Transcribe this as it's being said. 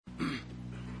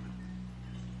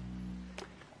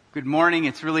Good morning.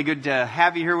 It's really good to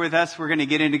have you here with us. We're going to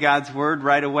get into God's Word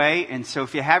right away. And so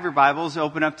if you have your Bibles,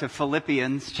 open up to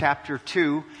Philippians chapter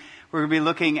 2. We're going to be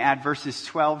looking at verses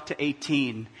 12 to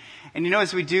 18. And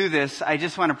as we do this, I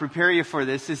just want to prepare you for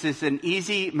this. This is an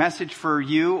easy message for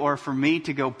you or for me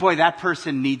to go, boy, that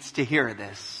person needs to hear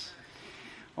this.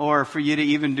 Or for you to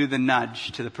even do the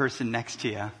nudge to the person next to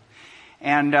you.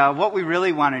 And what we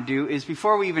really want to do is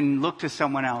before we even look to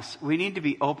someone else, we need to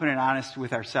be open and honest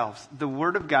with ourselves. The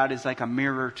Word of God is like a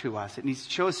mirror to us. It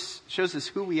shows us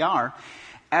who we are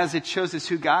as it shows us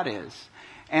who God is.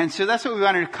 And so that's what we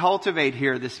wanted to cultivate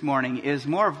here this morning is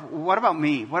more of what about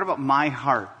me? What about my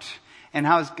heart? And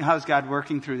how's God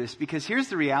working through this? Because here's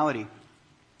the reality.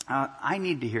 I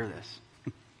need to hear this.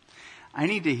 I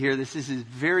need to hear this. This is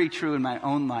very true in my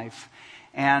own life.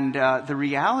 And the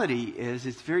reality is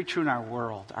it's very true in our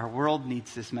world. Our world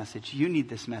needs this message. You need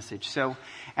this message. So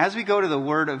as we go to the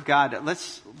Word of God,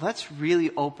 let's really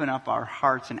open up our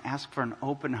hearts and ask for an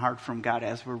open heart from God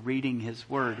as we're reading His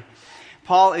Word.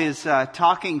 Paul is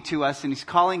talking to us and he's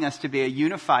calling us to be a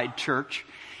unified church,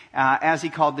 as he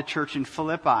called the church in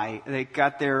Philippi. They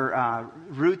got their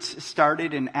roots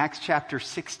started in Acts chapter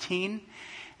 16.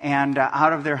 And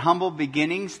out of their humble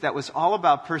beginnings, that was all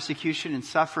about persecution and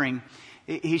suffering.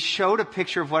 He showed a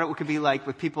picture of what it could be like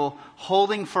with people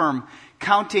holding firm,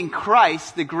 counting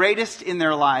Christ the greatest in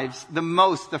their lives, the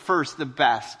most, the first, the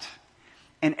best,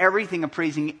 and everything,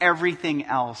 appraising everything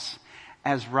else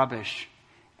as rubbish.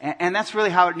 And that's really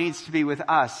how it needs to be with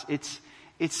us. It's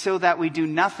so that we do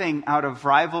nothing out of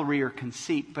rivalry or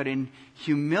conceit, but in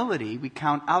humility we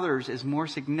count others as more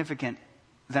significant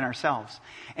than ourselves.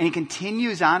 And he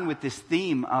continues on with this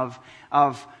theme of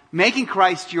making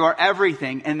Christ your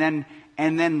everything and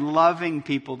then loving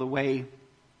people the way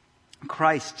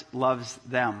Christ loves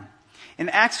them. In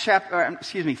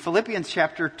Philippians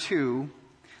chapter 2,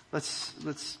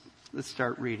 let's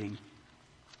start reading.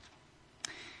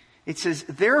 It says,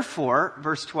 therefore,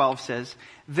 verse 12 says,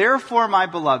 therefore, my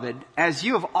beloved, as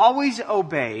you have always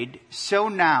obeyed, so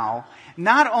now,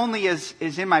 not only as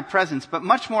in my presence, but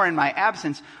much more in my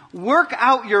absence, work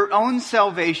out your own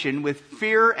salvation with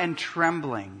fear and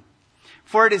trembling.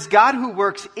 For it is God who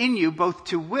works in you both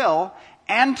to will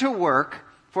and to work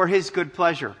for His good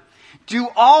pleasure. Do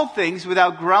all things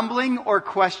without grumbling or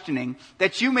questioning,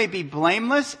 that you may be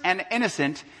blameless and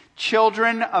innocent,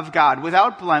 children of God,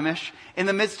 without blemish, in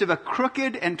the midst of a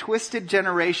crooked and twisted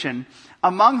generation,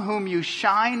 among whom you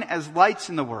shine as lights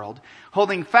in the world,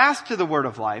 holding fast to the word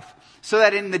of life, so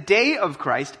that in the day of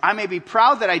Christ I may be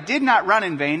proud that I did not run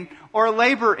in vain or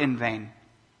labor in vain.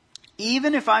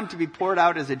 Even if I'm to be poured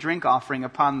out as a drink offering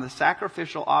upon the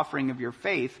sacrificial offering of your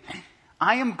faith,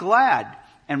 I am glad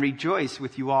and rejoice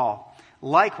with you all.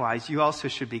 Likewise, you also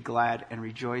should be glad and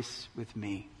rejoice with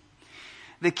me.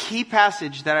 The key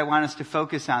passage that I want us to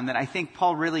focus on, that I think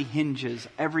Paul really hinges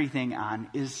everything on,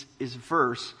 is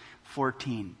verse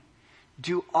 14.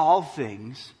 Do all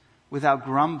things without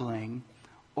grumbling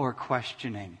or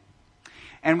questioning.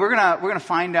 And we're gonna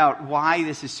find out why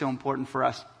this is so important for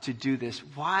us to do this.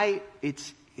 Why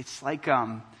it's like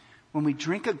when we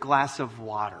drink a glass of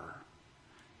water.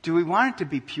 Do we want it to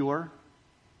be pure?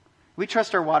 We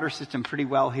trust our water system pretty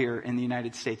well here in the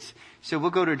United States. So we'll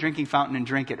go to a drinking fountain and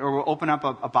drink it. Or we'll open up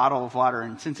a bottle of water,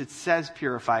 and since it says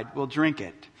purified, we'll drink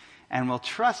it. And we'll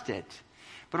trust it.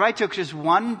 But if I took just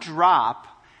one drop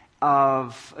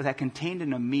of that contained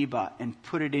an amoeba and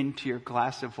put it into your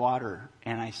glass of water,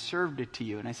 and I served it to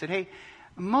you, and I said, hey,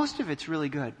 most of it's really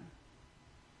good.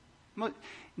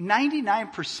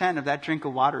 99% of that drink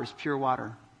of water is pure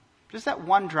water. Just that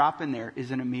one drop in there is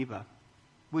an amoeba.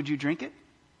 Would you drink it?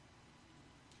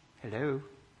 Hello?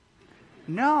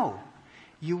 No,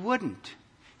 you wouldn't.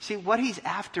 See, what he's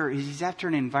after is he's after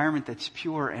an environment that's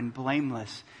pure and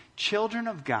blameless. Children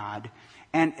of God,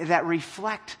 and that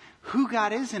reflect who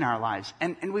God is in our lives.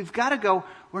 And we've got to go,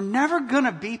 we're never going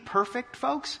to be perfect,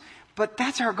 folks, but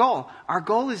that's our goal. Our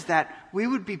goal is that we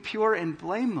would be pure and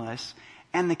blameless.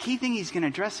 And the key thing he's going to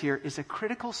address here is a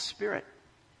critical spirit.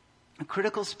 A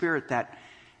critical spirit that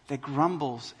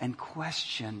grumbles and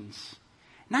questions.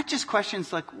 Not just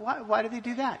questions like, why do they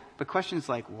do that? But questions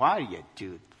like, why do you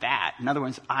do that? In other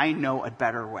words, I know a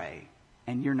better way,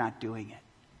 and you're not doing it.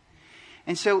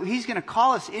 And so he's going to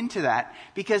call us into that,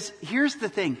 because here's the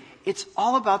thing. It's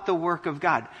all about the work of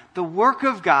God. The work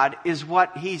of God is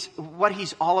what he's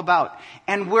all about.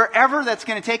 And wherever that's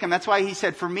going to take him, that's why he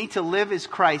said, for me to live is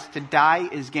Christ, to die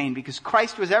is gain, because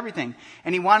Christ was everything,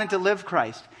 and he wanted to live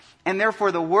Christ. And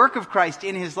therefore, the work of Christ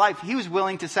in his life, he was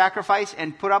willing to sacrifice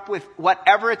and put up with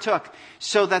whatever it took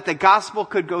so that the gospel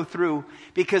could go through.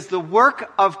 Because the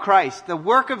work of Christ, the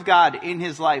work of God in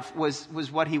his life was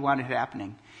what he wanted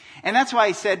happening. And that's why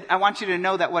he said, I want you to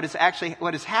know that what has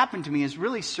happened to me has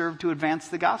really served to advance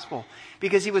the gospel.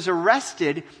 Because he was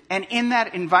arrested, and in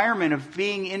that environment of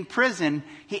being in prison,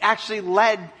 he actually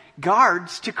led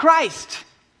guards to Christ.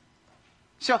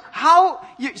 So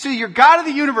you're God of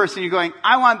the universe and you're going,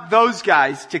 I want those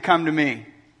guys to come to me.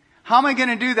 How am I going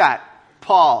to do that?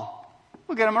 Paul.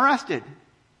 We'll get him arrested.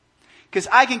 Because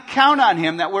I can count on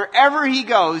him that wherever he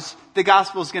goes, the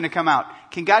gospel is going to come out.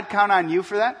 Can God count on you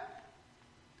for that?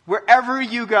 Wherever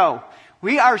you go.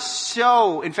 We are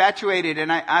so infatuated,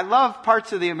 and I love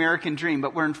parts of the American dream,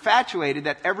 but we're infatuated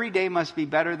that every day must be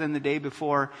better than the day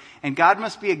before, and God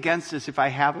must be against us if I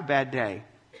have a bad day.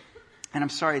 And I'm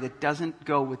sorry, that doesn't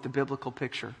go with the biblical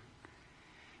picture.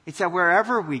 It's that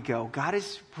wherever we go, God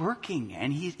is working,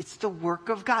 and it's the work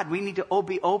of God. We need to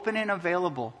be open and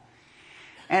available.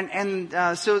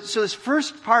 So this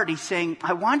first part, he's saying,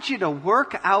 I want you to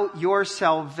work out your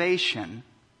salvation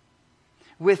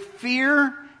with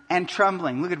fear and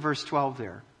trembling. Look at verse 12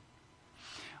 there.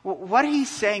 What he's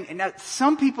saying, now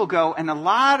some people go, and a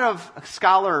lot of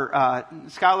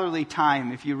scholarly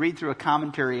time, if you read through a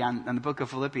commentary on the book of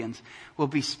Philippians, will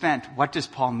be spent, what does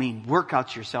Paul mean? Work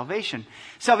out your salvation.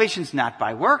 Salvation's not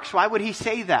by works. Why would he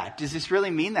say that? Does this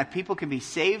really mean that people can be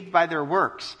saved by their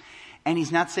works? And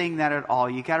he's not saying that at all.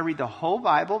 You got to read the whole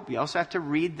Bible. You also have to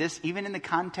read this even in the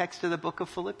context of the book of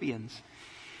Philippians.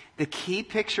 The key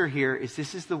picture here is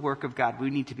this is the work of God. We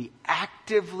need to be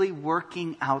actively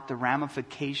working out the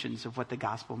ramifications of what the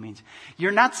gospel means.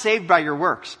 You're not saved by your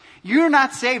works. You're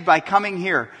not saved by coming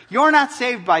here. You're not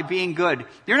saved by being good.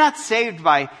 You're not saved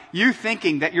by you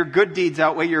thinking that your good deeds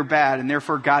outweigh your bad and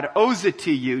therefore God owes it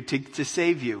to you to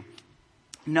save you.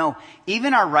 No,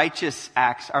 even our righteous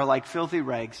acts are like filthy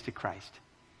rags to Christ.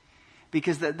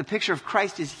 Because the picture of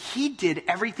Christ is he did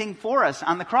everything for us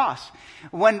on the cross.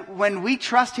 When we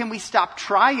trust him, we stop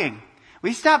trying.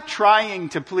 We stop trying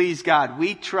to please God.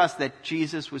 We trust that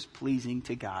Jesus was pleasing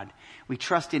to God. We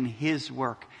trust in his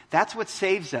work. That's what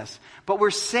saves us. But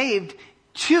we're saved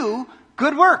to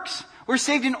good works. We're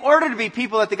saved in order to be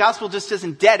people that the gospel just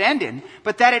doesn't dead end in,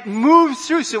 but that it moves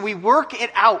through. So we work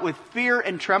it out with fear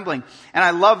and trembling. And I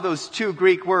love those two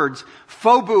Greek words,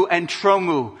 phobu and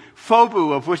tromu.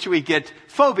 Phobu, of which we get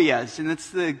phobias, and that's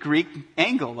the Greek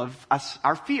angle of us,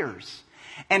 our fears.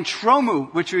 And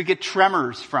tromu, which we get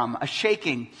tremors from, a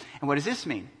shaking. And what does this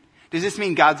mean? Does this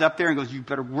mean God's up there and goes, you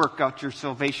better work out your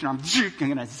salvation, or I'm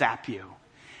going to zap you?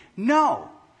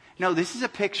 No, this is a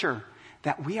picture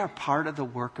that we are part of the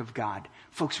work of God.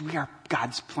 Folks, we are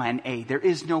God's plan A. There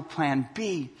is no plan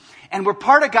B. And we're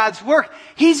part of God's work.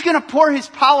 He's going to pour his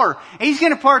power. He's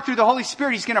going to pour it through the Holy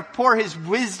Spirit. He's going to pour his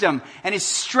wisdom and his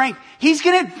strength. He's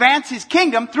going to advance his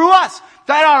kingdom through us.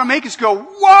 That ought to make us go,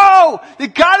 whoa! The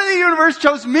God of the universe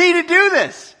chose me to do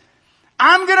this.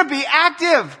 I'm going to be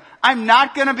active. I'm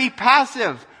not going to be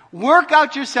passive. Work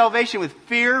out your salvation with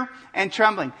fear and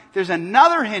trembling. There's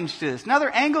another hinge to this, another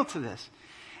angle to this.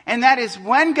 And that is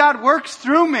when God works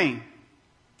through me,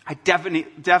 I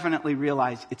definitely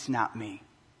realize it's not me.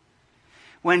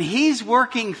 When he's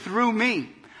working through me,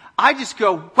 I just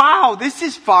go, wow, this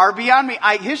is far beyond me.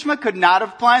 Hishma could not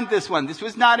have planned this one. This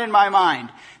was not in my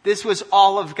mind. This was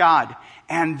all of God.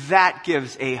 And that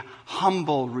gives a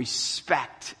humble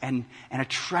respect and a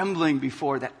trembling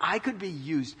before that I could be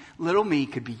used, little me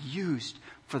could be used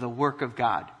for the work of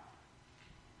God.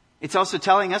 It's also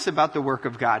telling us about the work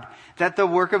of God, that the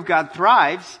work of God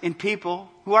thrives in people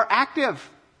who are active.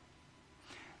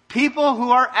 People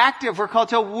who are active. We're called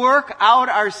to work out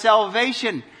our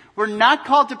salvation. We're not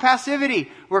called to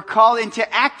passivity. We're called into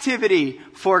activity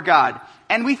for God.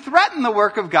 And we threaten the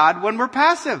work of God when we're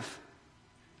passive.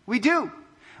 We do.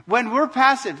 When we're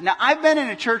passive. Now, I've been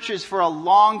in churches for a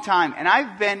long time, and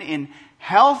I've been in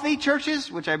healthy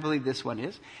churches, which I believe this one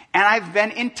is, and I've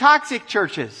been in toxic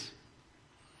churches.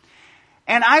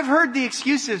 And I've heard the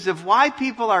excuses of why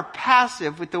people are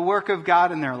passive with the work of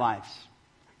God in their lives.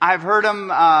 I've heard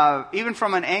them even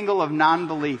from an angle of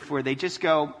non-belief where they just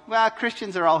go, well,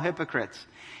 Christians are all hypocrites.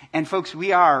 And folks,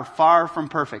 we are far from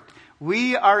perfect.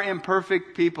 We are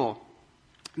imperfect people.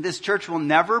 This church will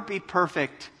never be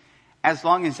perfect as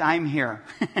long as I'm here.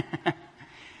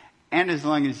 And as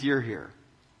long as you're here.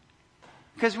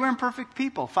 Because we're imperfect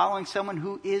people following someone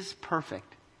who is perfect.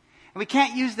 And we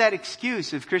can't use that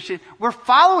excuse of Christian. We're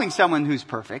following someone who's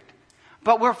perfect,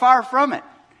 but we're far from it.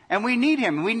 And we need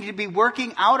him. We need to be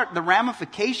working out the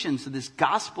ramifications of this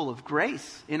gospel of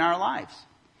grace in our lives.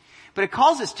 But it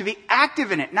calls us to be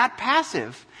active in it, not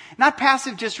passive. Not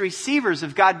passive, just receivers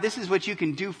of God, this is what you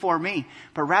can do for me.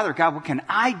 But rather, God, what can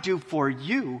I do for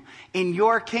you in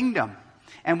your kingdom?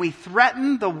 And we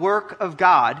threaten the work of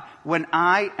God when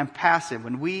I am passive,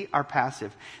 when we are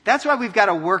passive. That's why we've got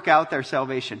to work out their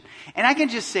salvation. And I can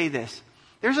just say this.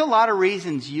 There's a lot of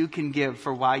reasons you can give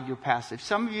for why you're passive.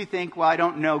 Some of you think, well, I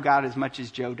don't know God as much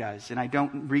as Joe does, and I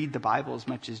don't read the Bible as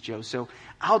much as Joe, so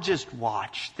I'll just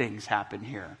watch things happen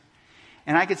here.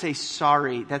 And I could say,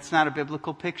 sorry, that's not a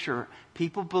biblical picture.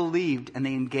 People believed and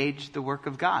they engaged the work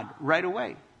of God right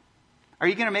away. Are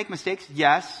you going to make mistakes?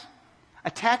 Yes.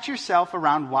 Attach yourself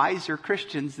around wiser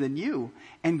Christians than you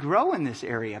and grow in this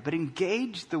area, but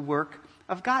engage the work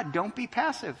of God. Don't be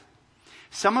passive.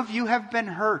 Some of you have been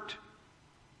hurt.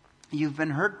 You've been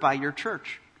hurt by your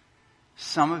church.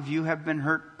 Some of you have been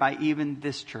hurt by even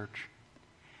this church.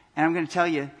 And I'm going to tell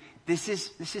you, this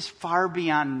is far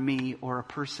beyond me or a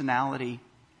personality.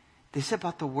 This is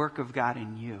about the work of God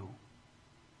in you.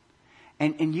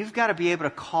 And you've got to be able to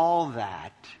call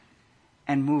that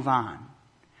and move on.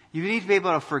 You need to be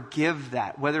able to forgive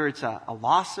that, whether it's a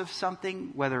loss of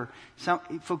something,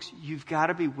 folks, you've got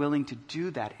to be willing to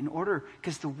do that in order,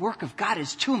 because the work of God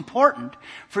is too important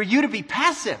for you to be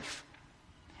passive.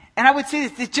 And I would say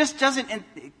that it just doesn't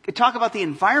talk about the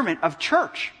environment of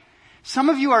church. Some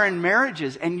of you are in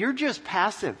marriages and you're just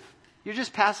passive. You're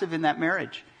just passive in that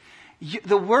marriage.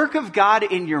 The work of God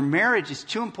in your marriage is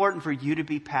too important for you to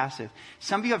be passive.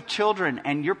 Some of you have children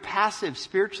and you're passive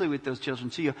spiritually with those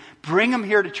children. So you bring them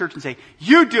here to church and say,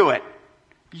 you do it.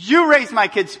 You raise my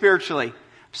kids spiritually.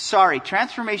 Sorry,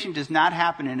 transformation does not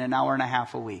happen in an hour and a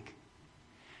half a week.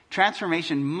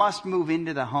 Transformation must move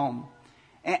into the home.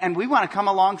 And we want to come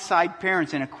alongside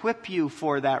parents and equip you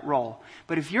for that role.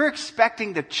 But if you're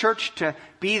expecting the church to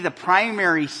be the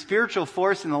primary spiritual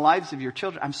force in the lives of your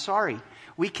children, I'm sorry.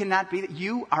 We cannot be.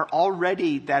 You are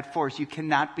already that force. You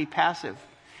cannot be passive.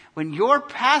 When you're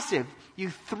passive,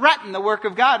 you threaten the work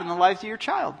of God in the lives of your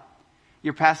child.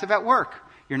 You're passive at work.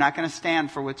 You're not going to stand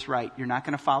for what's right. You're not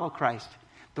going to follow Christ.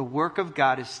 The work of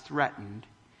God is threatened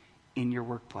in your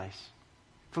workplace.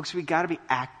 Folks, we got to be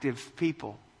active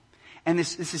people. And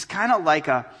this is kind of like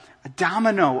a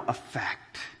domino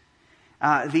effect.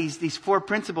 These four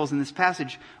principles in this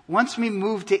passage. Once we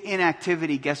move to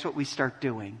inactivity, guess what we start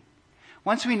doing?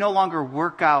 Once we no longer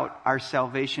work out our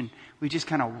salvation, we just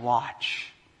kind of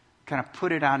watch, kind of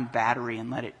put it on battery and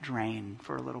let it drain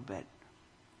for a little bit.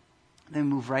 Then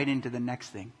move right into the next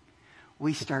thing.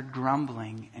 We start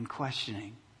grumbling and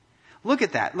questioning. Look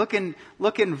at that. Look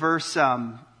in verse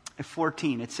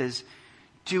 14. It says,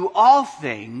 do all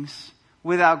things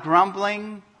without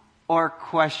grumbling or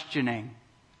questioning.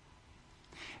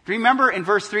 Remember in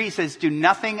verse 3, it says, do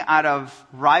nothing out of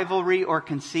rivalry or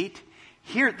conceit.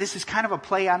 Here, this is kind of a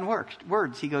play on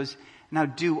words. He goes, now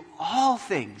do all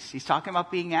things. He's talking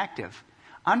about being active.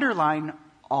 Underline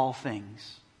all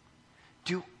things.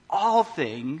 Do all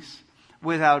things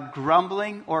without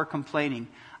grumbling or complaining.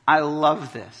 I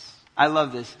love this. I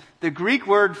love this. The Greek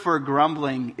word for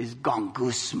grumbling is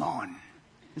gongusmon.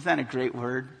 Isn't that a great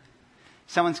word?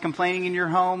 Someone's complaining in your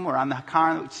home or on the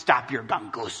car, stop your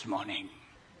gongusmoning.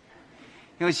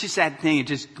 You know, it's just that thing, it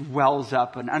just wells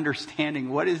up, an understanding.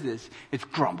 What is this? It's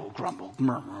grumble, grumble,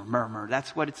 murmur, murmur.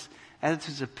 That's what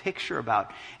it's a picture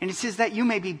about. And it says that you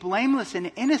may be blameless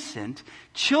and innocent,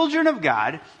 children of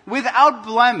God, without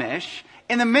blemish,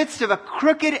 in the midst of a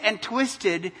crooked and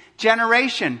twisted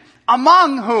generation,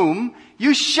 among whom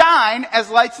you shine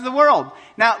as lights of the world.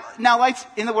 Now lights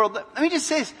in the world, let me just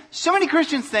say this. So many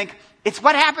Christians think it's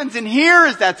what happens in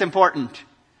here that's important.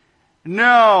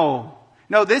 No,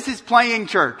 this is playing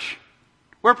church.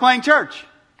 We're playing church.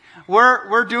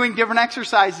 We're doing different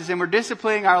exercises and we're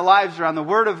disciplining our lives around the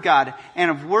Word of God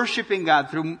and of worshiping God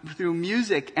through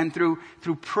music and through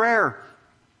prayer.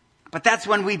 But that's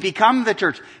when we become the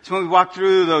church. It's when we walk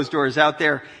through those doors out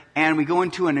there and we go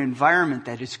into an environment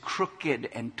that is crooked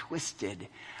and twisted.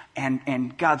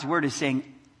 And God's Word is saying,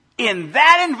 in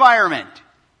that environment,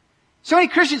 so many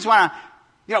Christians want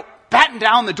to, batten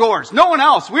down the doors. No one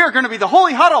else. We are going to be the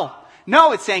holy huddle.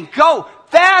 No, it's saying, go.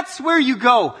 That's where you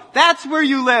go. That's where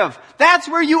you live. That's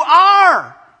where you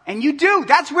are. And you do.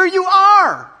 That's where you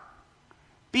are.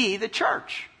 Be the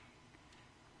church.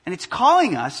 And it's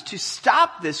calling us to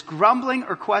stop this grumbling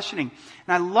or questioning.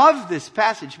 And I love this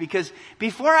passage because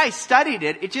before I studied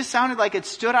it, it just sounded like it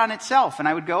stood on itself. And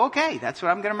I would go, okay, that's what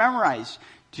I'm going to memorize.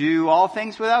 Do all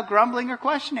things without grumbling or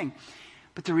questioning.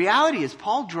 But the reality is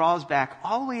Paul draws back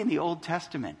all the way in the Old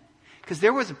Testament. Because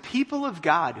there was a people of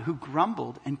God who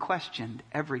grumbled and questioned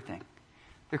everything.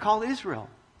 They're called Israel.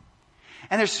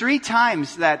 And there's 3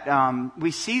 times that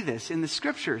we see this in the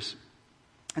scriptures.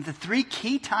 And the 3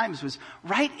 key times was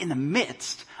right in the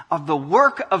midst of the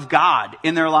work of God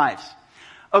in their lives.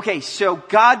 Okay, so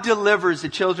God delivers the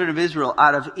children of Israel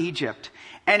out of Egypt.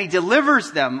 And he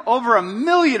delivers them, over 1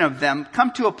 million of them,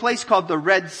 come to a place called the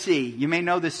Red Sea. You may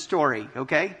know this story,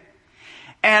 okay?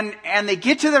 And they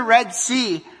get to the Red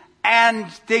Sea, and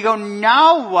they go,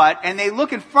 now what? And they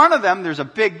look in front of them, there's a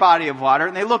big body of water,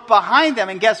 and they look behind them,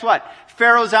 and guess what?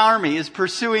 Pharaoh's army is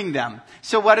pursuing them.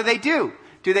 So what do?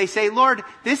 Do they say, Lord,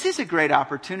 this is a great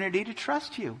opportunity to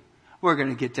trust you. We're going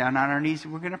to get down on our knees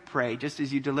and we're going to pray. Just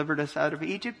as you delivered us out of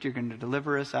Egypt, you're going to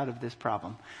deliver us out of this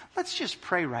problem. Let's just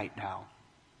pray right now.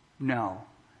 No.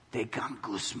 They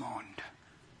gangusmond.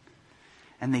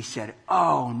 And they said,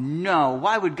 oh no,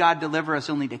 why would God deliver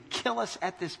us only to kill us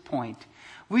at this point?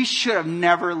 We should have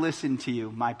never listened to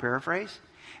you. My paraphrase.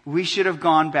 We should have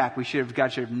gone back.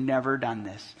 God should have never done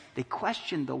this. They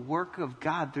questioned the work of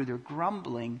God through their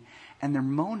grumbling and their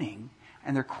moaning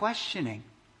and their questioning.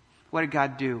 What did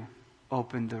God do?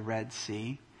 Opened the Red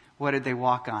Sea. What did they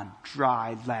walk on?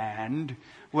 Dry land.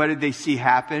 What did they see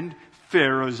happen?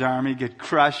 Pharaoh's army get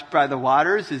crushed by the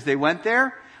waters as they went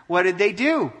there. What did they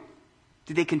do?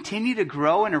 Did they continue to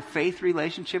grow in their faith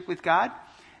relationship with God?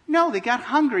 No, they got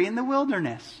hungry in the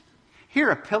wilderness. Here,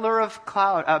 a pillar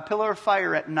of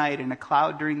fire at night and a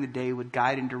cloud during the day would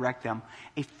guide and direct them.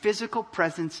 A physical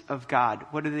presence of God.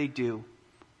 What do?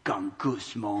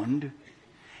 Gangusmond.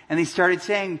 And they started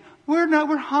saying,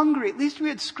 we're hungry. At least we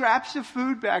had scraps of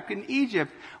food back in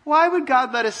Egypt. Why would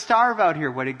God let us starve out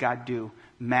here? What did God do?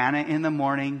 Manna in the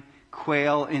morning,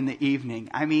 quail in the evening.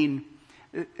 I mean,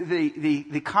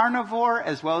 the carnivore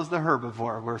as well as the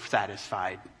herbivore were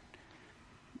satisfied.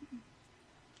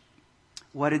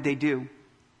 What did they do?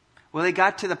 Well, they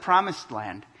got to the promised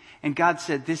land. And God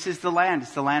said, this is the land.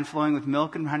 It's the land flowing with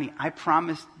milk and honey. I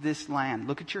promised this land.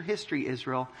 Look at your history,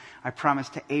 Israel. I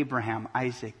promised to Abraham,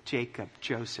 Isaac, Jacob,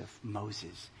 Joseph,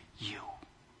 Moses, you.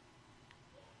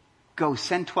 Go,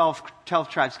 send 12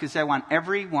 tribes, because I want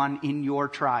everyone in your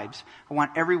tribes. I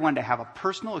want everyone to have a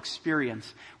personal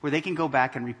experience where they can go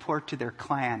back and report to their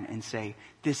clan and say,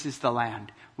 this is the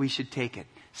land. We should take it.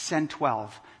 Send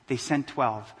 12. They sent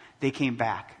 12. They came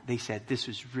back. They said, this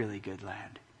was really good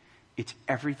land. It's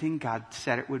everything God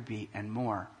said it would be and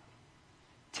more.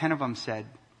 10 of them said,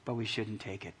 but we shouldn't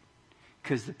take it.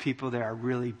 Because the people there are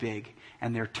really big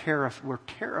and we're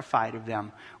terrified of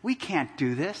them. We can't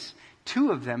do this.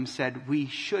 2 of them said, we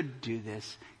should do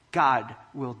this. God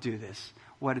will do this.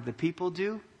 What did the people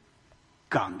do?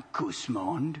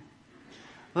 Gangusmond.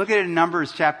 Look at it in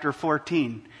Numbers chapter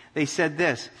 14. They said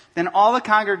this, then all the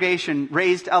congregation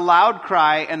raised a loud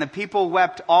cry and the people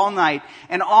wept all night.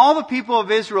 And all the people of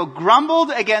Israel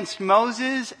grumbled against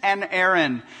Moses and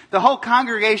Aaron. The whole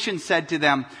congregation said to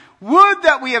them, would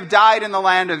that we have died in the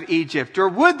land of Egypt, or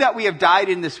would that we have died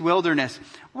in this wilderness.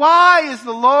 Why is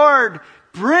the Lord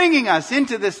bringing us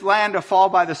into this land to fall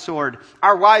by the sword?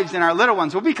 Our wives and our little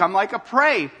ones will become like a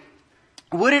prey.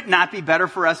 Would it not be better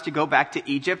for us to go back to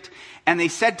Egypt? And they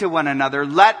said to one another,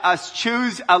 let us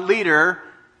choose a leader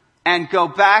and go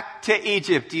back to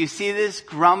Egypt. Do you see this?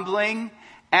 Grumbling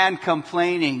and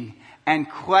complaining and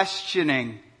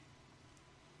questioning.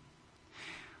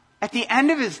 At the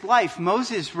end of his life,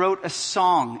 Moses wrote a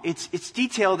song. It's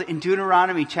detailed in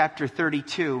Deuteronomy chapter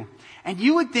 32. And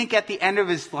you would think at the end of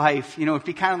his life, it'd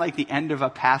be kind of like the end of a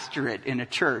pastorate in a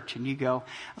church. And you go,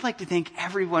 I'd like to thank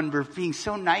everyone for being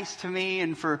so nice to me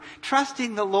and for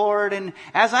trusting the Lord. And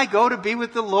as I go to be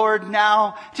with the Lord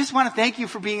now, just want to thank you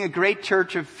for being a great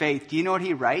church of faith. Do you know what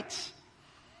he writes?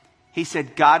 He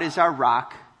said, God is our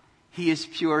rock. He is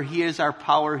pure. He is our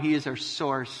power. He is our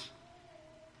source.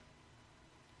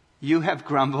 You have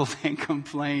grumbled and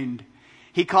complained.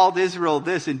 He called Israel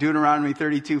this in Deuteronomy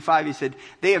 32:5. He said,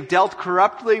 they have dealt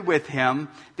corruptly with him.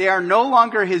 They are no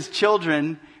longer his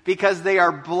children because they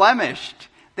are blemished.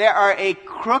 They are a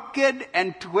crooked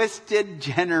and twisted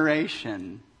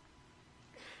generation.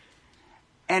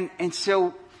 And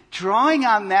so drawing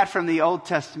on that from the Old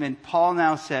Testament, Paul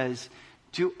now says,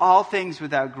 do all things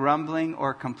without grumbling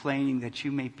or complaining, that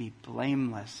you may be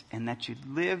blameless and that you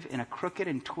live in a crooked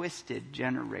and twisted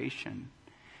generation,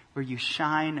 where you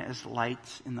shine as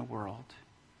lights in the world.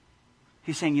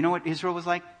 He's saying, you know what Israel was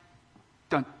like?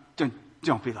 Don't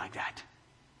be like that.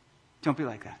 Don't be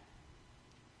like that.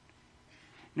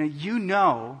 Now, you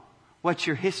know what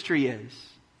your history is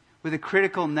with a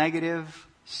critical, negative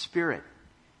spirit.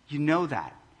 You know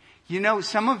that. You know,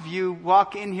 some of you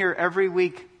walk in here every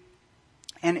week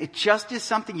and it just is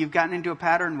something you've gotten into a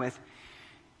pattern with.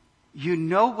 You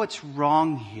know what's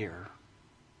wrong here.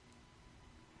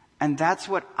 And that's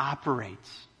what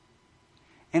operates.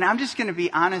 And I'm just going to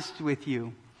be honest with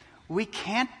you. We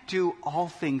can't do all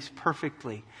things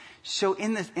perfectly. So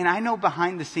in this, and I know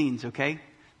behind the scenes, okay,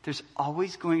 there's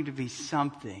always going to be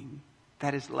something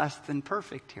that is less than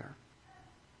perfect here.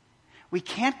 We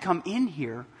can't come in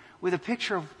here with a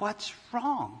picture of what's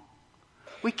wrong.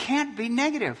 We can't be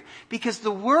negative because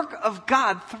the work of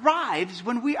God thrives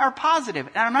when we are positive.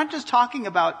 And I'm not just talking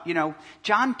about,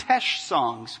 John Tesh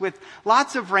songs with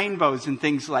lots of rainbows and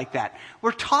things like that.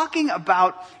 We're talking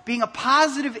about being a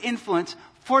positive influence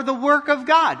for the work of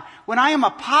God. When I am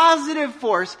a positive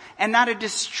force and not a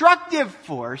destructive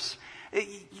force,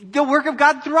 the work of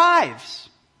God thrives.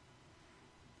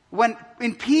 When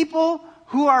in people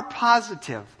who are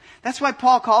positive. That's why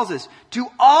Paul calls us, do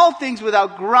all things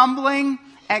without grumbling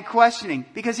and questioning.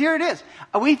 Because here it is.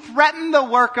 We threaten the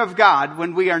work of God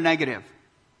when we are negative.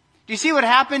 Do you see what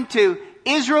happened to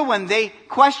Israel when they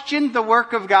questioned the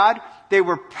work of God? They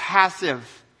were passive.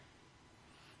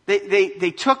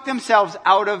 They took themselves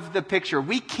out of the picture.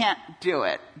 We can't do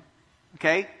it.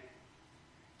 Okay?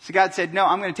 So God said, no,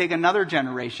 I'm going to take another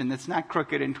generation that's not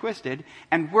crooked and twisted,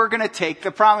 and we're going to take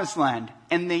the promised land.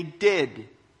 And they did.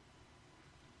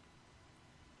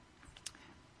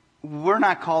 We're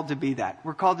not called to be that.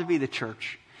 We're called to be the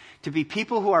church. To be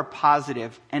people who are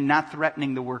positive and not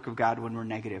threatening the work of God when we're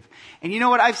negative. And you know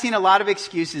what? I've seen a lot of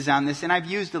excuses on this, and I've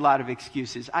used a lot of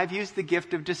excuses. I've used the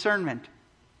gift of discernment.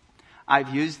 I've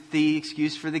used the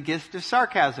excuse for the gift of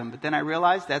sarcasm, but then I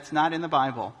realized that's not in the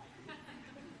Bible.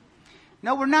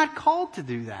 No, we're not called to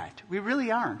do that. We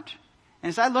really aren't. And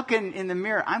as I look in the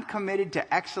mirror, I'm committed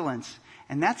to excellence.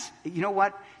 And that's, you know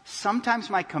what? Sometimes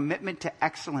my commitment to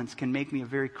excellence can make me a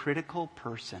very critical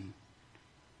person.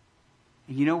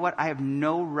 And you know what? I have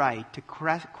no right to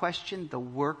question the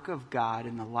work of God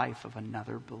in the life of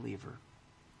another believer.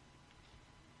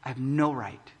 I have no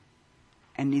right.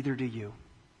 And neither do you.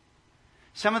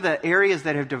 Some of the areas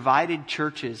that have divided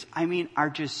churches, are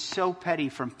just so petty,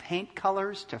 from paint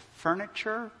colors to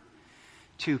furniture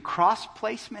to cross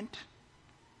placement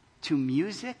to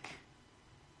music.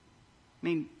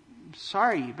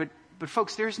 Sorry, but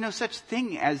folks, there's no such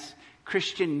thing as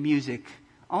Christian music.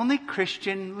 Only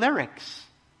Christian lyrics.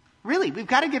 Really, we've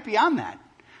got to get beyond that.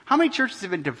 How many churches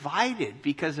have been divided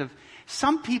because of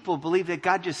some people believe that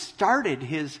God just started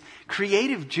his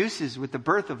creative juices with the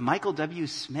birth of Michael W.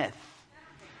 Smith.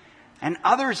 And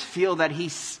others feel that he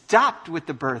stopped with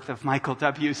the birth of Michael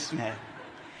W. Smith.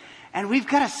 And we've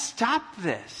got to stop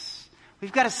this.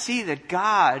 We've got to see that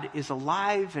God is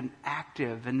alive and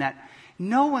active, and that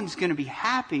no one's going to be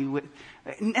happy with,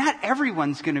 not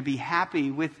everyone's going to be happy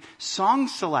with song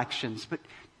selections, but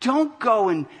don't go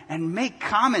and make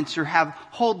comments or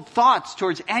hold thoughts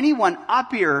towards anyone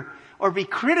up here or be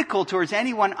critical towards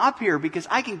anyone up here, because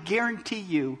I can guarantee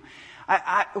you,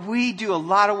 we do a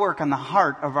lot of work on the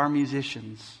heart of our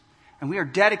musicians, and we are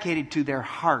dedicated to their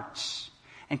hearts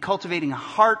and cultivating a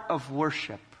heart of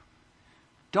worship.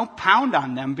 Don't pound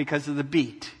on them because of the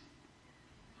beat.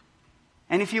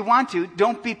 And if you want to,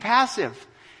 don't be passive.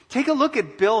 Take a look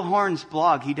at Bill Horn's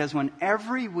blog. He does one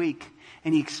every week,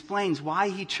 and he explains why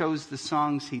he chose the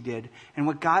songs he did and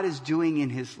what God is doing in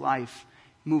his life.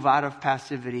 Move out of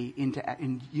passivity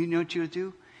and you know what you'll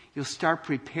do? You'll start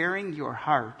preparing your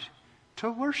heart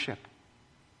to worship.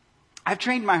 I've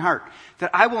trained my heart that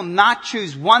I will not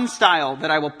choose one style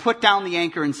that I will put down the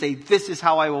anchor and say, this is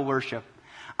how I will worship.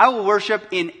 I will worship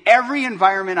in every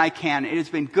environment I can. It has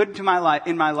been good to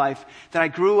in my life that I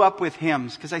grew up with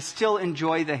hymns, because I still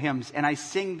enjoy the hymns and I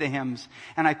sing the hymns,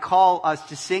 and I call us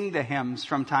to sing the hymns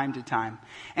from time to time.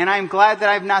 And I'm glad that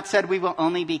I've not said we will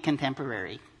only be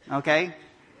contemporary. Okay?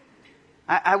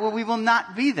 We will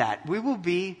not be that. We will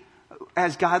be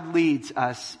as God leads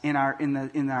us in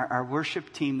our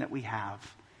worship team that we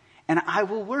have. And I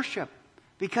will worship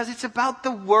because it's about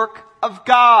the work of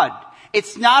God.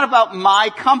 It's not about my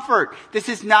comfort. This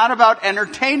is not about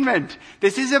entertainment.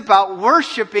 This is about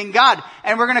worshiping God.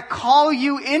 And we're going to call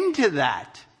you into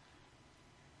that.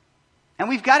 And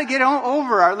we've got to get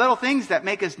over our little things that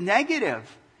make us negative.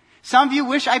 Some of you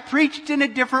wish I preached in a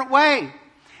different way.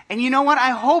 And you know what? I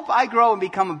hope I grow and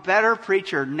become a better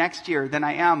preacher next year than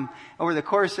I am over the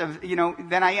course of,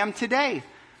 than I am today.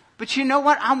 But you know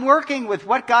what? I'm working with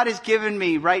what God has given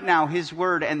me right now, His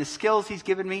Word, and the skills He's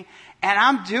given me. And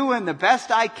I'm doing the best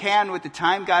I can with the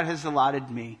time God has allotted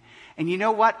me. And you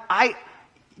know what?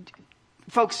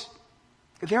 Folks,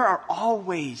 there are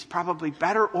always probably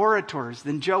better orators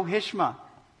than Joe Hishma.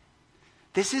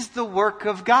 This is the work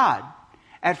of God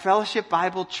at Fellowship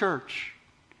Bible Church.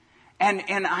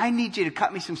 And I need you to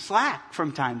cut me some slack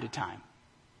from time to time.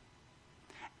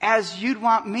 as you'd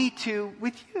want me to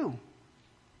with you.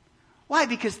 Why?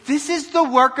 Because this is the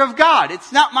work of God.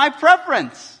 It's not my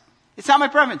preference. It's not my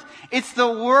preference. It's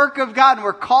the work of God, and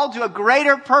we're called to a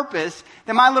greater purpose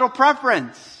than my little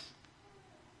preference.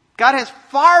 God has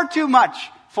far too much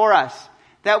for us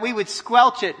that we would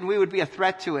squelch it and we would be a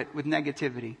threat to it with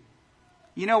negativity.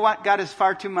 You know what? God has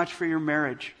far too much for your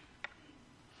marriage.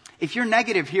 If you're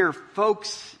negative here,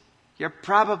 folks, you're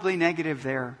probably negative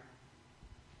there.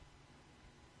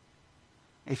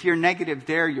 If you're negative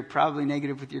there, you're probably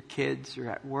negative with your kids or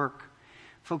at work.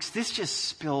 Folks, this just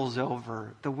spills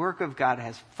over. The work of God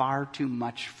has far too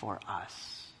much for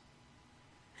us.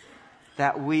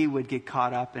 That we would get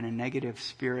caught up in a negative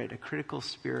spirit, a critical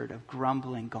spirit of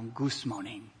grumbling,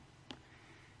 gongusmoning,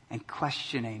 and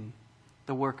questioning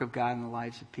the work of God in the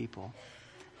lives of people.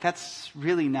 That's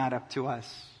really not up to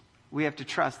us. We have to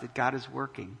trust that God is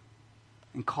working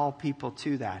and call people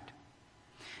to that.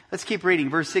 Let's keep reading.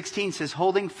 Verse 16 says,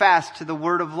 holding fast to the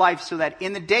word of life, so that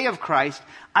in the day of Christ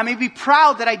I may be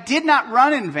proud that I did not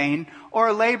run in vain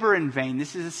or labor in vain.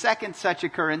 This is the second such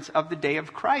occurrence of the day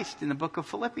of Christ in the book of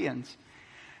Philippians.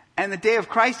 And the day of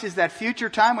Christ is that future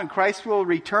time when Christ will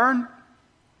return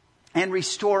and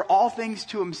restore all things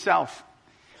to himself.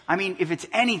 I mean, if it's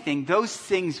anything, those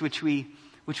things which we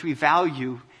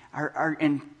value are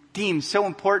and deem so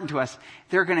important to us,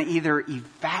 they're going to either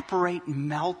evaporate,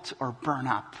 melt, or burn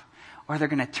up. Or they're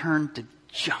going to turn to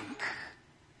junk.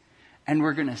 And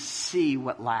we're going to see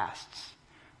what lasts.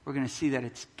 We're going to see that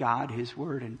it's God, his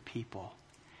word, and people.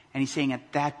 And he's saying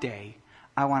at that day,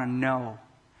 I want to know.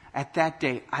 At that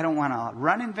day, I don't want to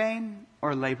run in vain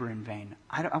or labor in vain.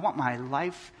 I want my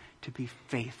life to be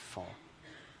faithful.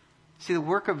 See, the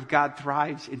work of God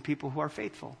thrives in people who are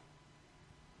faithful.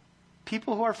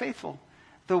 People who are faithful.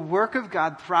 The work of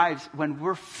God thrives when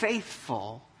we're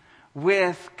faithful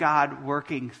with God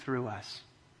working through us.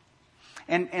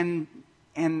 And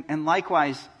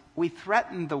likewise, we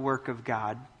threaten the work of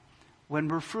God when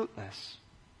we're fruitless.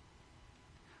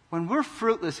 When we're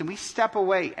fruitless and we step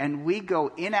away and we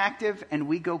go inactive and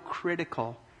we go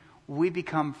critical, we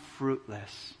become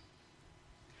fruitless.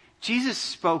 Jesus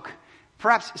spoke,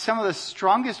 perhaps some of the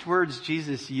strongest words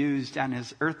Jesus used on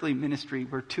his earthly ministry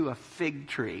were to a fig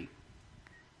tree.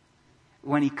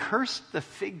 When he cursed the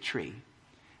fig tree,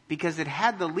 because it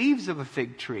had the leaves of a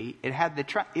fig tree,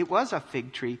 it was a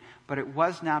fig tree, but it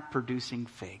was not producing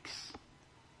figs.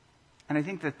 And I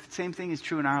think that the same thing is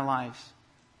true in our lives.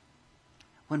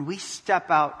 When we step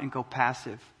out and go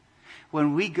passive,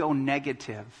 when we go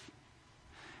negative,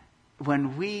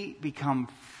 when we become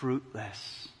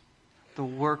fruitless, the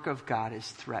work of God is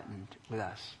threatened with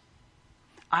us.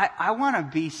 I want to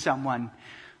be someone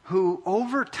who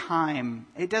over time,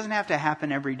 it doesn't have to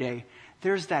happen every day,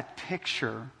 there's that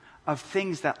picture of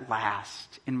things that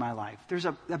last in my life. There's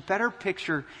a better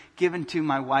picture given to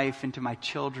my wife and to my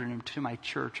children and to my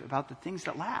church about the things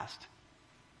that last.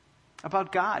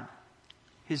 About God,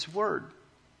 his word,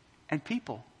 and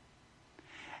people.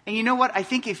 And you know what? I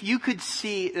think if you could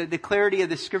see the clarity of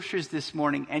the scriptures this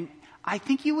morning, and I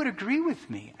think you would agree with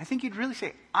me. I think you'd really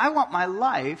say, I want my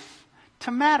life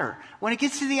to matter. When it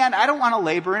gets to the end, I don't want to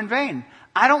labor in vain.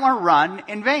 I don't want to run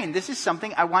in vain. This is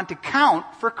something I want to count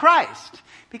for Christ.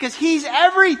 Because he's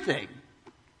everything.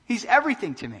 He's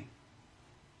everything to me.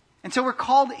 And so we're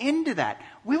called into that.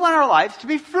 We want our lives to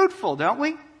be fruitful, don't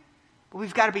we? But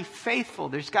we've got to be faithful.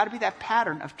 There's got to be that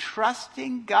pattern of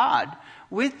trusting God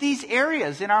with these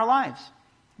areas in our lives.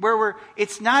 Where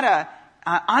it's not a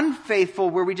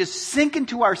unfaithful, where we just sink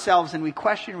into ourselves and we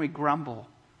question and we grumble.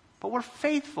 But we're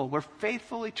faithful. We're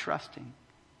faithfully trusting.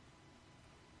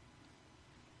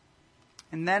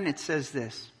 And then it says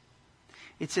this.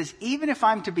 It says, even if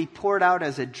I'm to be poured out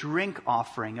as a drink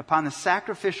offering upon the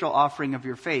sacrificial offering of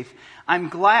your faith, I'm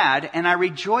glad and I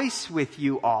rejoice with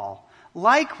you all.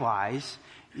 Likewise,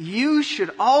 you should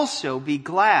also be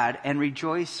glad and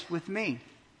rejoice with me.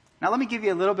 Now let me give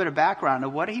you a little bit of background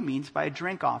of what he means by a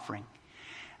drink offering.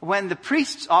 When the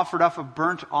priests offered up a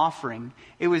burnt offering,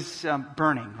 it was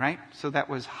burning, right? So that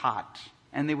was hot.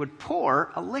 And they would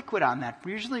pour a liquid on that,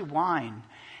 usually wine.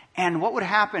 And what would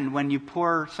happen when you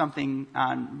pour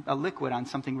a liquid on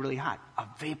something really hot? A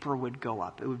vapor would go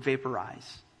up. It would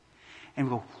vaporize. And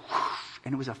go whoosh.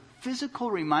 And it was a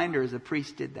physical reminder as the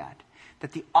priest did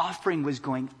that the offering was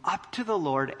going up to the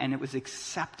Lord and it was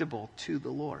acceptable to the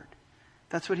Lord.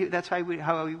 That's how he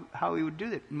would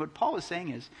do it. And what Paul was saying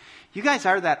is, you guys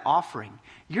are that offering.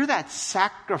 You're that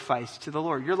sacrifice to the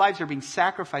Lord. Your lives are being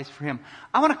sacrificed for him.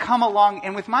 I want to come along,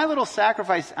 and with my little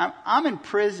sacrifice, I'm in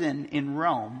prison in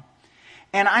Rome,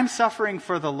 and I'm suffering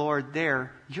for the Lord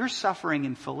there. You're suffering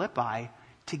in Philippi.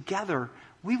 Together,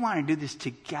 We want to do this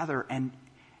together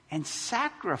and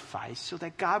sacrifice so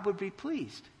that God would be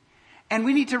pleased. And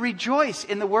we need to rejoice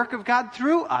in the work of God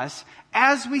through us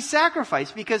as we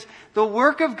sacrifice, because the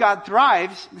work of God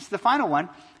thrives, this is the final one,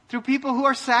 through people who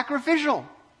are sacrificial.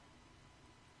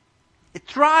 It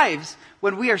thrives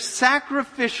when we are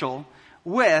sacrificial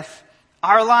with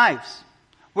our lives,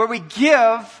 where we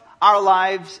give our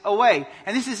lives away.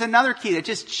 And this is another key that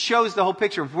just shows the whole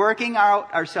picture of working out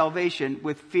our salvation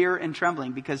with fear and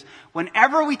trembling. Because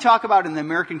whenever we talk about in the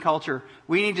American culture,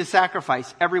 we need to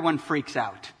sacrifice, everyone freaks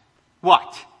out.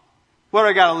 What? What do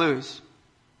I got to lose?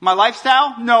 My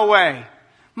lifestyle? No way.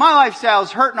 My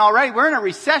lifestyle's hurting already. We're in a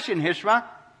recession, Hishma.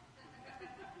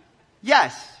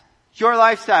 Yes, your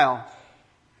lifestyle.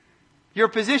 Your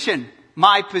position.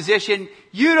 My position.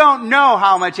 You don't know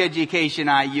how much education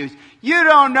I use. You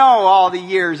don't know all the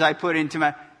years I put into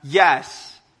my...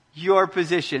 Yes, your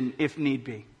position if need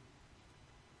be.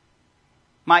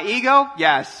 My ego?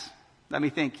 Yes. Let me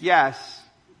think. Yes.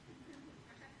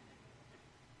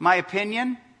 My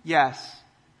opinion? Yes.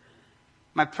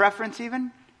 My preference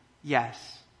even? Yes.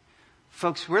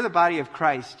 Folks, we're the body of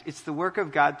Christ. It's the work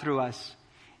of God through us.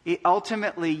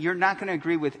 Ultimately, you're not going to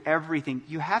agree with everything.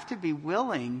 You have to be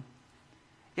willing.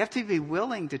 You have to be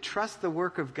willing to trust the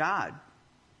work of God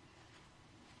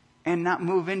and not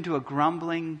move into a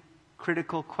grumbling,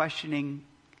 critical, questioning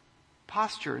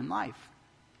posture in life.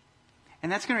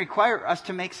 And that's going to require us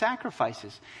to make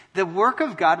sacrifices. The work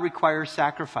of God requires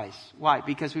sacrifice. Why?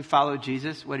 Because we follow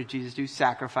Jesus. What did Jesus do?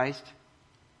 Sacrificed.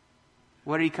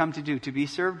 What did he come to do? To be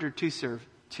served or to serve?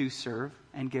 To serve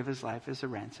and give his life as a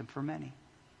ransom for many.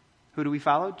 Who do we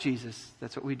follow? Jesus.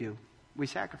 That's what we do. We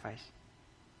sacrifice.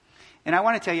 And I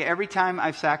want to tell you, every time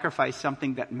I've sacrificed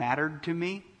something that mattered to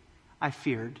me, I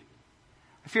feared.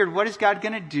 What is God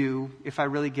going to do if I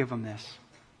really give him this?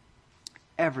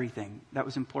 Everything that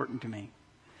was important to me.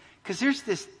 Because there's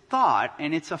this thought,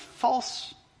 and it's a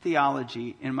false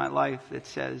theology in my life that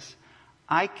says,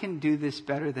 I can do this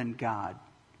better than God.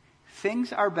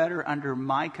 Things are better under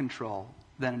my control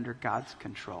than under God's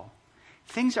control.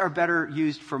 Things are better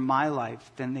used for my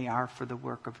life than they are for the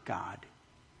work of God.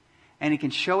 And it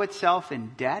can show itself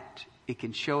in debt. It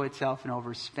can show itself in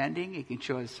overspending. It can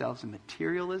show itself in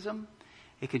materialism.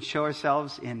 It can show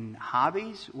ourselves in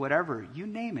hobbies, whatever, you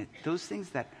name it. Those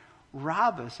things that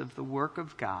rob us of the work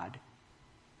of God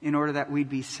in order that we'd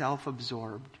be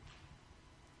self-absorbed.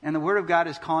 And the Word of God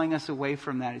is calling us away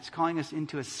from that. It's calling us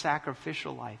into a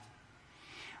sacrificial life.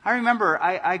 I remember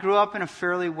I grew up in a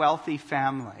fairly wealthy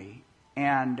family,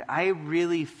 and I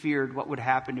really feared what would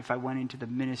happen if I went into the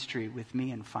ministry with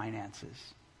me in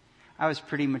finances. I was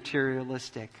pretty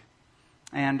materialistic.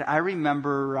 And I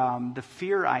remember the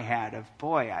fear I had of,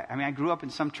 I grew up in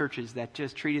some churches that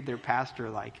just treated their pastor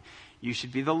like, you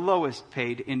should be the lowest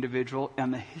paid individual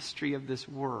in the history of this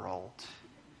world.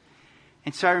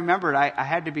 And so I remembered I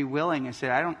had to be willing. I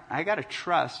said, I got to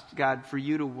trust God for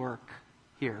you to work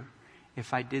here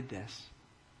if I did this.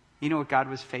 You know what? God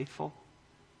was faithful.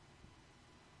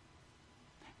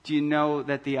 Do you know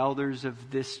that the elders of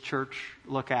this church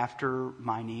look after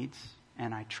my needs,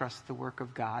 and I trust the work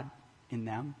of God in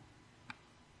them?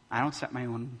 I don't set my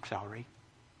own salary.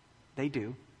 They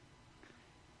do.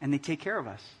 And they take care of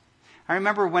us. I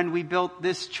remember when we built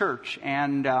this church,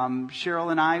 and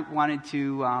Cheryl and I wanted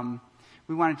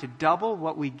to double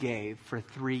what we gave for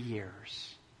 3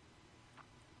 years.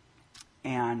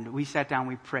 And we sat down,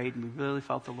 we prayed, and we really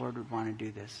felt the Lord would want to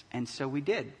do this. And so we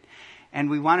did. And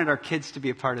we wanted our kids to be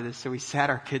a part of this, so we sat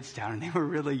our kids down, and they were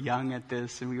really young at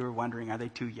this, and we were wondering, are they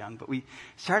too young? But we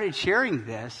started sharing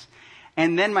this.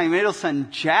 And then my middle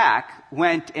son, Jack,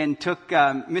 went and took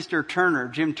Mr. Turner.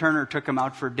 Jim Turner took him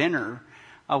out for dinner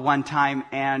one time.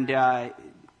 And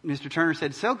Mr. Turner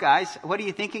said, so guys, what are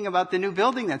you thinking about the new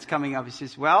building that's coming up? He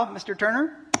says, well, Mr.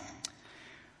 Turner,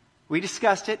 we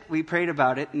discussed it, we prayed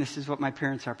about it, and this is what my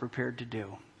parents are prepared to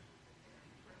do.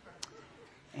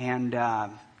 And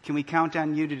can we count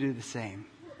on you to do the same?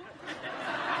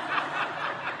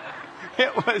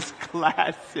 It was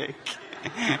classic.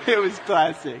 It was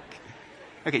classic.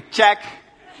 Okay, check.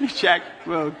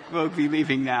 We'll be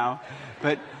leaving now.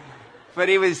 But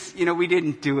it was, we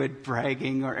didn't do it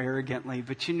bragging or arrogantly.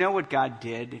 But you know what God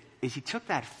did is he took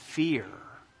that fear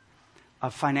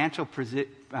of financial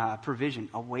provision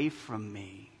away from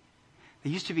me.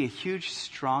 There used to be a huge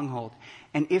stronghold.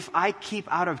 And if I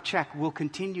keep out of check, will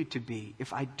continue to be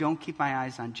if I don't keep my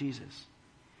eyes on Jesus.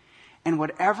 And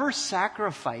whatever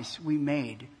sacrifice we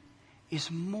made is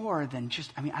more than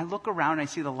just, I look around and I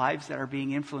see the lives that are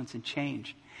being influenced and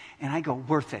changed. And I go,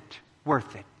 worth it,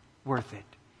 worth it, worth it.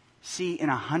 See, in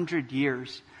 100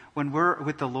 years, when we're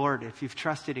with the Lord, if you've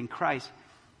trusted in Christ,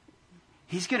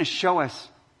 He's going to show us.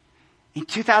 In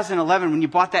 2011, when you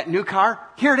bought that new car,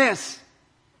 here it is.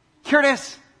 Here it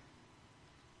is.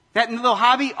 That little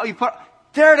hobby,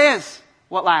 there it is.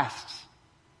 What lasts?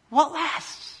 What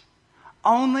lasts?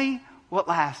 Only what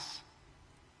lasts.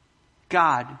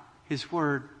 God, His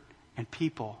Word, and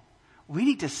people. We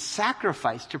need to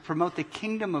sacrifice to promote the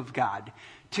kingdom of God,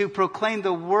 to proclaim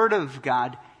the Word of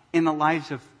God in the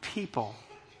lives of people.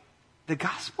 The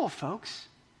gospel, folks.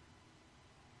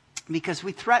 Because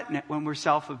we threaten it when we're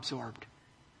self-absorbed.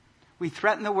 We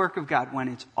threaten the work of God when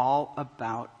it's all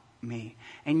about me.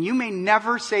 And you may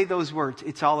never say those words,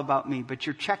 it's all about me, but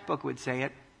your checkbook would say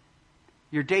it.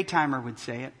 Your day timer would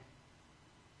say it.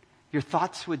 Your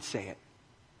thoughts would say it.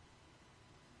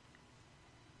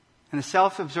 And the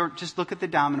self-absorbed, just look at the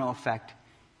domino effect.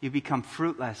 You become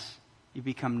fruitless. You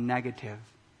become negative.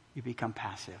 You become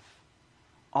passive.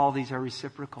 All these are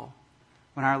reciprocal.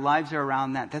 When our lives are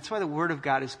around that, that's why the Word of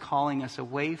God is calling us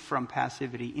away from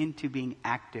passivity into being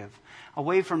active,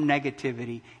 away from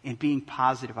negativity and being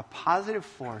positive, a positive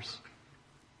force,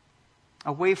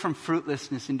 away from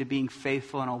fruitlessness into being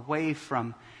faithful, and away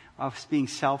from being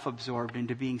self-absorbed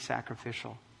into being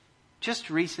sacrificial. Just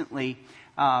recently,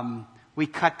 we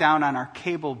cut down on our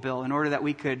cable bill in order that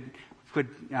we could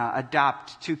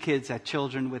adopt 2 kids at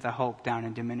Children with a Hope down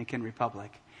in Dominican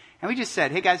Republic. And we just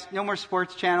said, hey guys, no more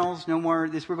sports channels, no more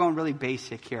this. We're going really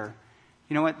basic here.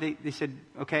 You know what? They said,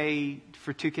 okay,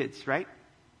 for 2 kids, right?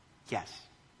 Yes.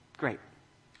 Great.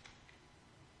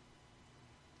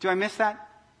 Do I miss that?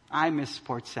 I miss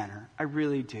Sports Center. I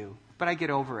really do. But I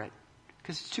get over it.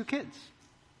 Because it's 2 kids.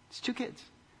 It's 2 kids.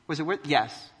 Was it worth?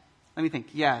 Yes. Let me think.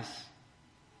 Yes.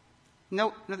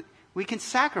 No, we can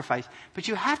sacrifice. But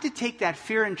you have to take that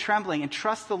fear and trembling and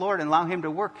trust the Lord and allow Him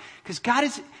to work. Because God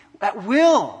is at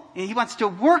will. And He wants to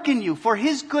work in you for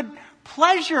His good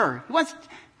pleasure.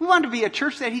 We want to be a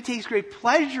church that He takes great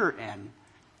pleasure in.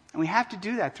 And we have to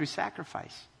do that through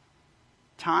sacrifice.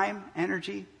 Time,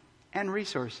 energy, and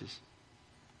resources.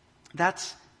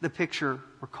 That's the picture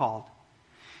we're called.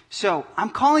 So, I'm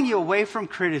calling you away from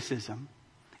criticism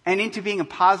and into being a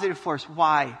positive force.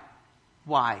 Why?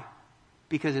 Why?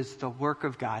 Because it's the work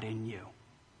of God in you.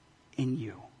 In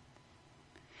you.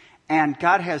 And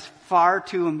God has far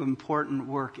too important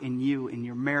work in you, in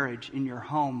your marriage, in your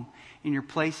home, in your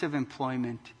place of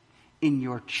employment, in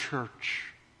your church,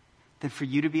 than for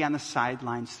you to be on the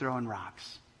sidelines throwing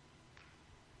rocks.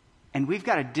 And we've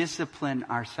got to discipline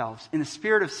ourselves. In the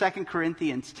spirit of 2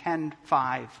 Corinthians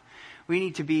 10:5, we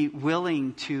need to be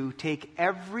willing to take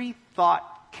every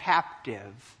thought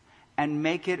captive and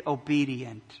make it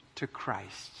obedient to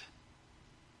Christ,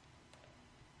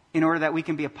 in order that we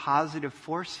can be a positive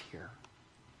force here.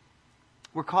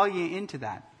 We're calling you into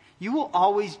that. You will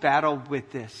always battle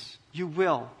with this. You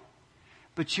will.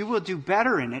 But you will do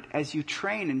better in it as you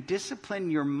train and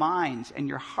discipline your minds and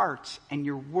your hearts and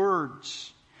your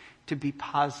words to be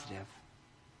positive.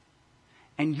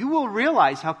 And you will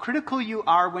realize how critical you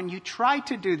are when you try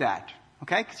to do that.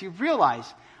 Okay? Because you realize,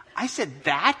 I said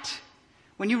that?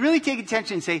 When you really take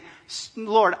attention and say,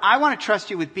 Lord, I want to trust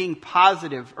you with being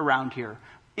positive around here,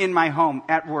 in my home,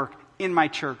 at work, in my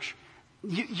church.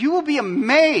 You will be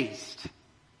amazed.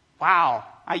 Wow,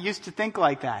 I used to think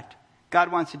like that.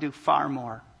 God wants to do far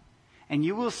more. And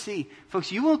you will see,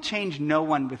 folks, you will change no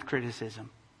one with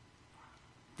criticism.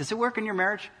 Does it work in your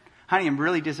marriage? Honey, I'm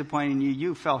really disappointed in you.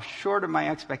 You fell short of my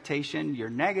expectation. You're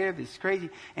negative. It's crazy.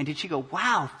 And did she go,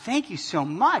 wow, thank you so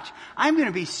much. I'm going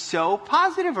to be so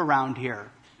positive around here.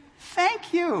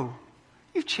 Thank you.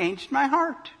 You've changed my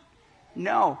heart.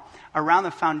 No. Around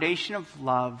the foundation of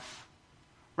love.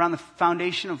 Around the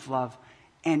foundation of love.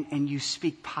 And you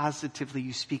speak positively.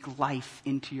 You speak life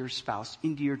into your spouse,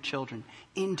 into your children,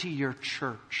 into your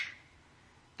church.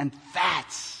 And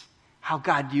that's how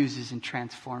God uses and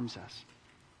transforms us.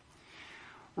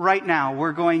 Right now,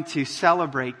 we're going to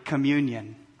celebrate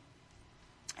communion.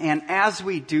 And as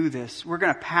we do this, we're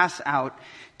going to pass out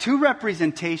 2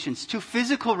 representations, 2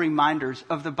 physical reminders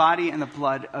of the body and the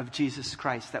blood of Jesus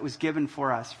Christ that was given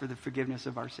for us for the forgiveness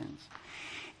of our sins.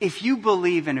 If you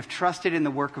believe and have trusted in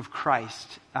the work of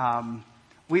Christ,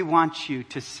 we want you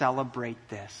to celebrate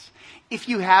this. If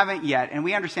you haven't yet, and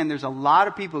we understand there's a lot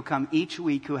of people who come each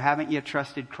week who haven't yet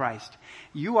trusted Christ,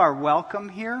 you are welcome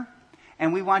here.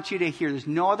 And we want you to hear. There's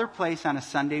no other place on a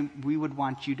Sunday we would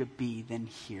want you to be than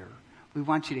here. We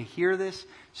want you to hear this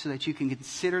so that you can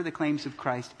consider the claims of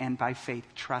Christ and by faith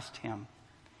trust Him.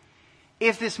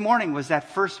 If this morning was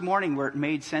that first morning where it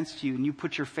made sense to you and you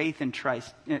put your faith in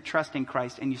trust in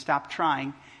Christ and you stopped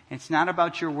trying, and it's not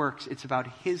about your works, it's about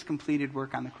His completed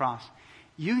work on the cross,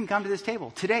 you can come to this table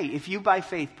today. If you by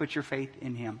faith put your faith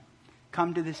in Him,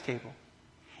 come to this table.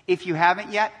 If you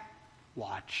haven't yet,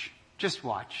 watch. Just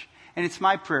watch. And it's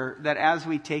my prayer that as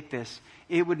we take this,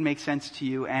 it would make sense to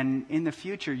you, and in the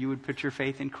future you would put your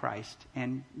faith in Christ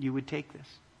and you would take this.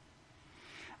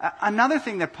 Another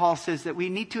thing that Paul says, that we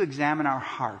need to examine our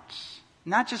hearts,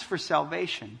 not just for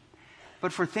salvation,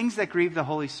 but for things that grieve the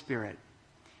Holy Spirit.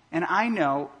 And I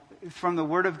know from the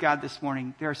Word of God this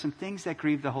morning, there are some things that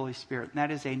grieve the Holy Spirit, and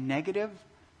that is a negative,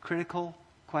 critical,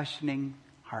 questioning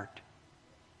heart.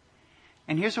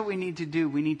 And here's what we need to do.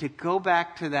 We need to go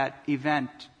back to that event,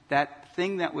 that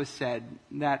thing that was said,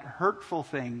 that hurtful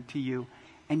thing to you,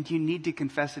 and you need to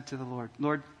confess it to the Lord.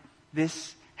 Lord,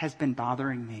 this has been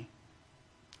bothering me,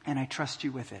 and I trust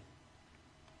you with it.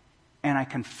 And I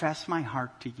confess my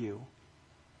heart to you,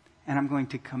 and I'm going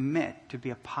to commit to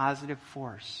be a positive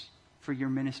force for your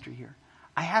ministry here.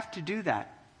 I have to do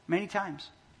that many times.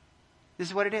 This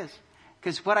is what it is.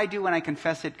 Because what I do when I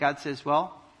confess it, God says,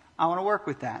 well, I want to work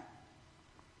with that.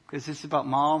 Because this is about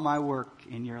all my work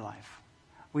in your life.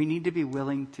 We need to be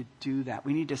willing to do that.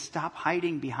 We need to stop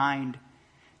hiding behind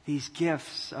these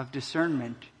gifts of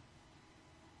discernment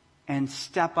and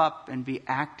step up and be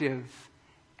active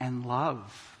and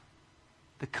love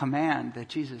the command that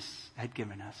Jesus had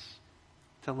given us.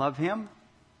 To love him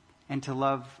and to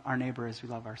love our neighbor as we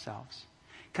love ourselves.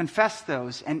 Confess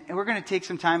those. And we're going to take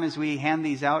some time as we hand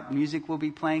these out. Music will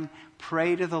be playing.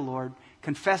 Pray to the Lord.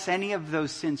 Confess any of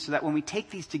those sins so that when we take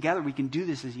these together, we can do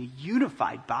this as a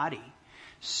unified body,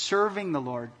 serving the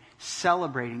Lord,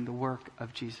 celebrating the work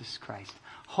of Jesus Christ.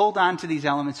 Hold on to these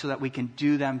elements so that we can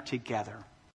do them together.